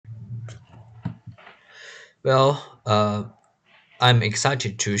Well, I'm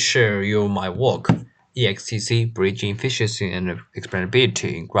excited to share you my work, EXGC, Bridging Efficiency and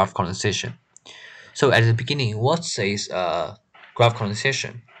Explainability in Graph Condensation. So at the beginning, what is graph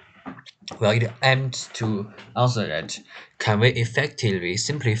condensation? Well, it aims to answer that can we effectively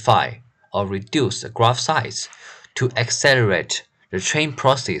simplify or reduce the graph size to accelerate the train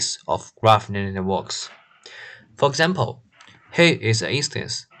process of graph neural networks. For example, here is an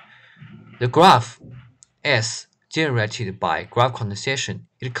instance. The graph S generated by graph condensation,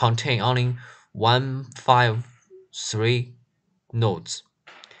 it contains only 153 nodes,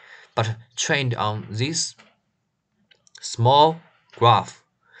 but trained on this small graph,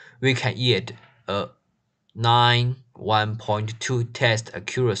 we can yield a 91.2 test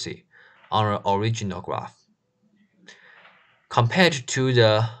accuracy on the original graph. Compared to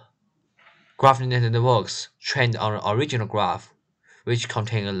the graph networks trained on the original graph, which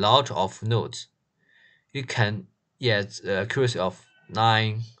contain a lot of nodes, it can yield the accuracy of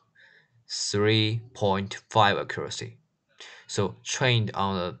 3.5 accuracy. So trained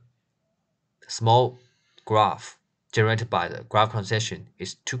on a small graph generated by the graph condensation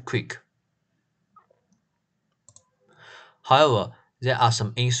is too quick. However, there are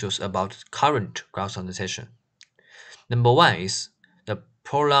some issues about current graph condensation. Number one is the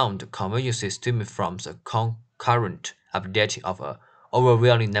prolonged convergence stems from the concurrent updating of an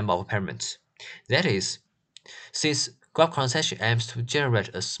overwhelming number of parameters. That is, since graph condensation aims to generate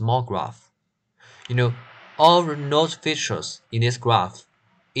a small graph, you know, all the node features in this graph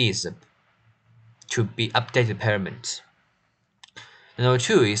is to be updated parameters. Number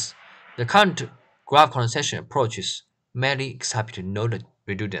two is the current graph condensation approaches mainly exhibit node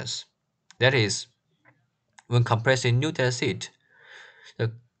redundance. That is, when compressing new dataset, the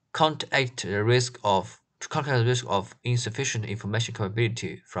to counteract the risk of insufficient information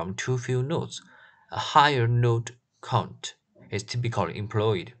capability from too few nodes, a higher node count is typically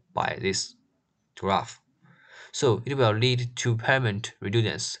employed by this graph. So it will lead to parameter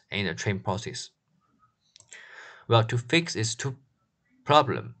redundancy in the train process. Well, to fix this two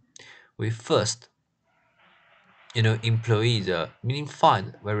problem, we first employ the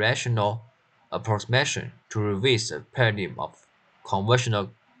mean-find variational approximation to reverse the paradigm of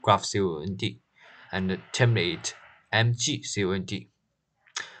conventional graph COND and terminate MG-COND.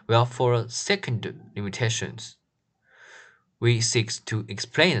 Well, for second limitations, we seek to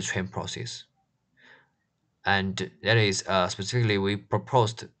explain the train process, and that is specifically we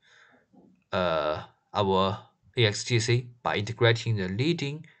proposed our EXGC by integrating the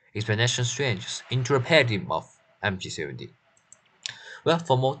leading explanation strings into a paradigm of MG-COND. Well,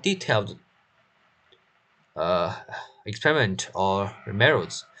 for more detailed uh, experiment or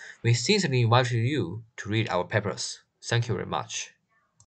merits, we sincerely invite you to read our papers. Thank you very much.